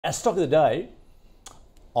Our stock of the day,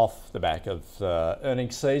 off the back of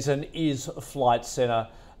earnings season, is Flight Centre,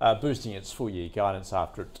 boosting its full year guidance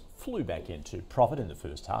after it flew back into profit in the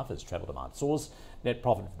first half as travel demand soars. Net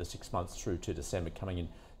profit for the 6 months through to December coming in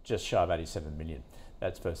just shy of 87 million.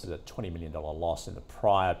 That's versus a $20 million loss in the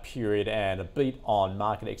prior period and a beat on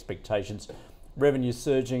market expectations. Revenue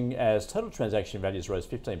surging as total transaction values rose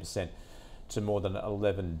 15% to more than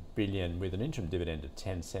 11 billion with an interim dividend of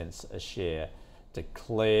 10 cents a share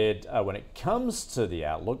declared. When it comes to the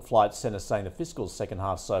outlook, Flight Centre saying the fiscal second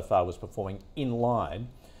half so far was performing in line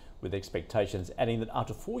with expectations, adding that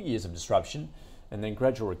after 4 years of disruption and then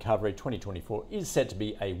gradual recovery, 2024 is set to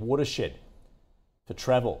be a watershed for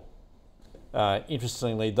travel.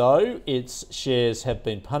 Interestingly though, its shares have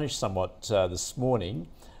been punished somewhat this morning.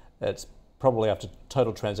 That's probably after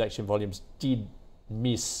total transaction volumes did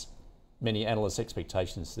miss many analysts'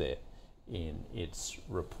 expectations there in its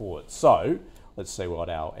report. So let's see what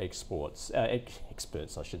our experts, I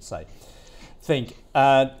should say, think.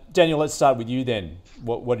 Daniel, let's start with you then.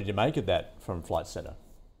 What did you make of that from Flight Centre?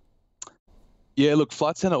 Yeah, look,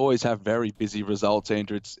 Flight Centre always have very busy results,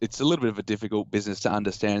 Andrew. It's a little bit of a difficult business to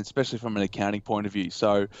understand, especially from an accounting point of view.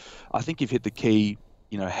 So I think you've hit the key,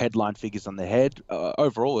 headline figures on the head.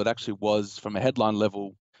 Overall, it actually was, from a headline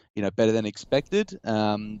level, better than expected.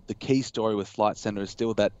 The key story with Flight Centre is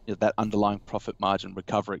still that that underlying profit margin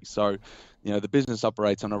recovery. So, the business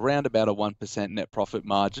operates on around about a 1% net profit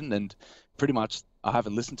margin, and pretty much, I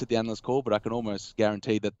haven't listened to the analyst call, but I can almost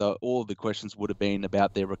guarantee that all of the questions would have been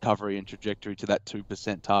about their recovery and trajectory to that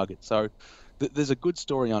 2% target. So there's a good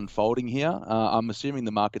story unfolding here. I'm assuming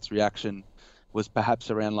the market's reaction was perhaps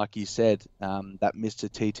around, like you said, that Mr.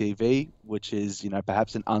 TTV, which is,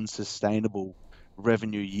 perhaps an unsustainable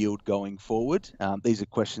revenue yield going forward. These are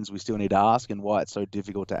questions we still need to ask and why it's so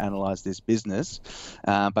difficult to analyse this business.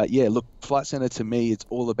 But yeah, look, Flight Centre to me, it's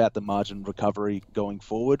all about the margin recovery going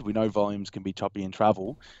forward. We know volumes can be choppy in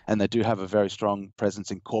travel, and they do have a very strong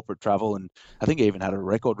presence in corporate travel, and I think even had a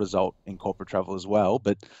record result in corporate travel as well.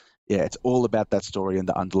 But yeah, it's all about that story and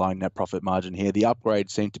the underlying net profit margin here. The upgrade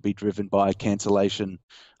seemed to be driven by cancellation,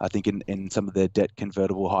 I think, in some of their debt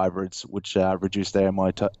convertible hybrids, which reduced their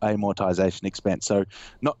amortization expense. So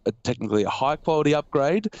not technically a high quality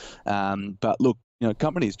upgrade, but look,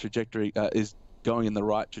 company's trajectory is going in the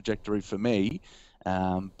right trajectory for me.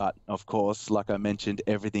 But of course, like I mentioned,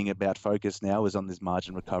 everything about focus now is on this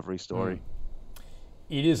margin recovery story.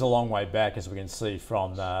 It is a long way back, as we can see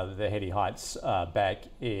from the heady heights back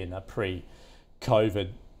in pre-COVID.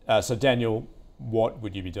 So Daniel, what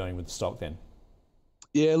would you be doing with the stock then?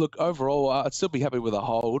 Yeah, look, overall, I'd still be happy with a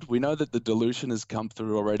hold. We know that the dilution has come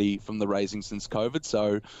through already from the raising since COVID.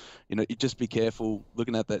 So, you just be careful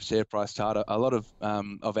looking at that share price chart. A lot of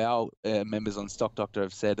our members on Stock Doctor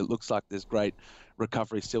have said it looks like there's great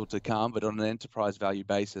recovery still to come, but on an enterprise value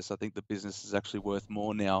basis, I think the business is actually worth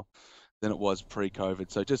more now than it was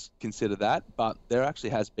pre-COVID. So just consider that. But there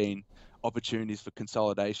actually has been opportunities for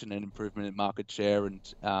consolidation and improvement in market share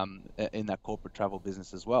and in that corporate travel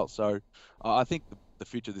business as well. So I think the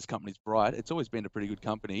future of this company is bright. It's always been a pretty good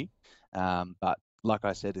company. But like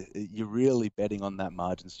I said, you're really betting on that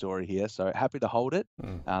margin story here. So happy to hold it.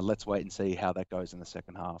 Let's wait and see how that goes in the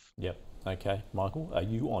second half. Yep. Okay. Michael, are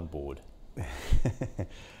you on board?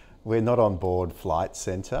 We're not on board Flight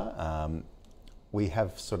Centre. We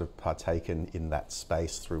have sort of partaken in that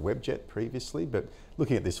space through Webjet previously, but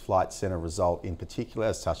looking at this Flight Centre result in particular,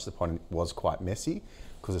 as touched upon, it was quite messy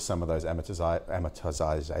because of some of those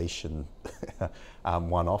amortization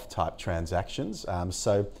one-off type transactions.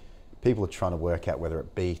 So people are trying to work out whether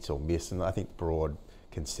it beat or miss, and I think broad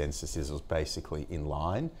consensus is it was basically in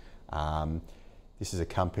line. This is a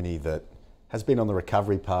company that has been on the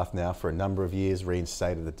recovery path now for a number of years,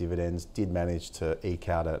 reinstated the dividends, did manage to eke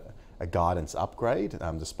out a guidance upgrade,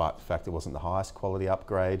 despite the fact it wasn't the highest quality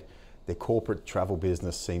upgrade. Their corporate travel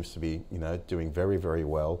business seems to be, doing very, very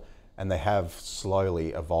well, and they have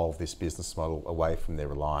slowly evolved this business model away from their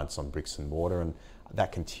reliance on bricks and mortar, and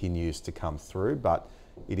that continues to come through. But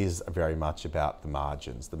it is very much about the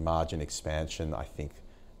margins. The margin expansion, I think,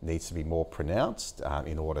 needs to be more pronounced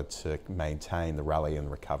in order to maintain the rally and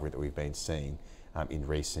the recovery that we've been seeing in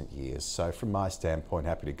recent years. So from my standpoint,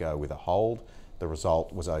 happy to go with a hold. The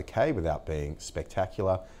result was okay without being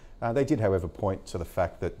spectacular. They did, however, point to the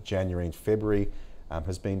fact that January and February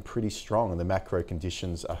has been pretty strong and the macro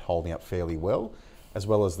conditions are holding up fairly well, as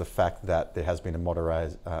well as the fact that there has been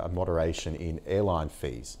a moderation in airline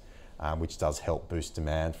fees, which does help boost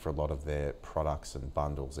demand for a lot of their products and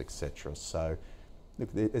bundles, etc. So look,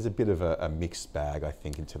 there's a bit of a mixed bag, I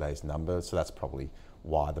think, in today's numbers. So that's probably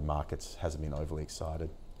why the markets hasn't been overly excited.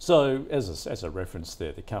 So as a reference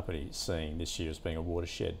there, the company is seeing this year as being a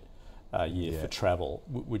watershed year for travel.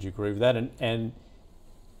 Would you agree with that? And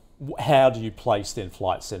how do you place then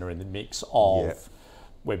Flight Centre in the mix of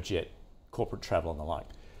Webjet, corporate travel and the like?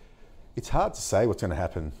 It's hard to say what's going to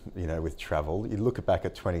happen, with travel. You look back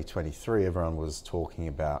at 2023, everyone was talking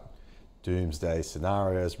about doomsday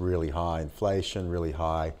scenarios, really high inflation, really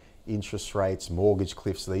high interest rates, mortgage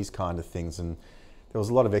cliffs, these kind of things. And there was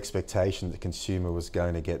a lot of expectation that the consumer was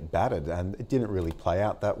going to get battered, and it didn't really play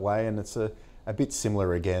out that way. And it's a bit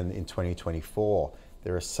similar again in 2024.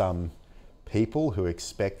 There are some people who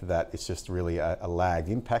expect that it's just really a lagged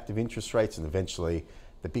impact of interest rates, and eventually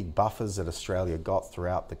the big buffers that Australia got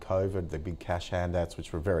throughout the COVID, the big cash handouts,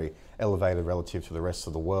 which were very elevated relative to the rest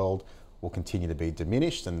of the world, will continue to be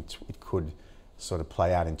diminished, and it could sort of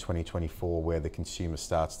play out in 2024 where the consumer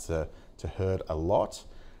starts to hurt a lot.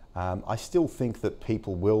 I still think that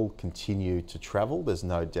people will continue to travel. There's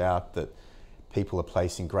no doubt that people are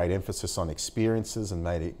placing great emphasis on experiences and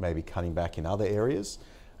maybe cutting back in other areas.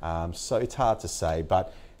 So it's hard to say,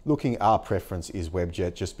 but our preference is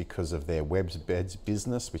Webjet just because of their WebBeds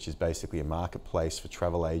business, which is basically a marketplace for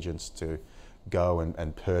travel agents to go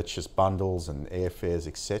and purchase bundles and airfares,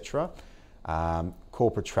 etc.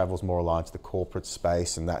 Corporate travel is more aligned to the corporate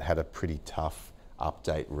space, and that had a pretty tough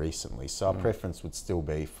update recently. So our preference would still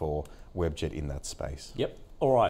be for Webjet in that space. Yep. All right.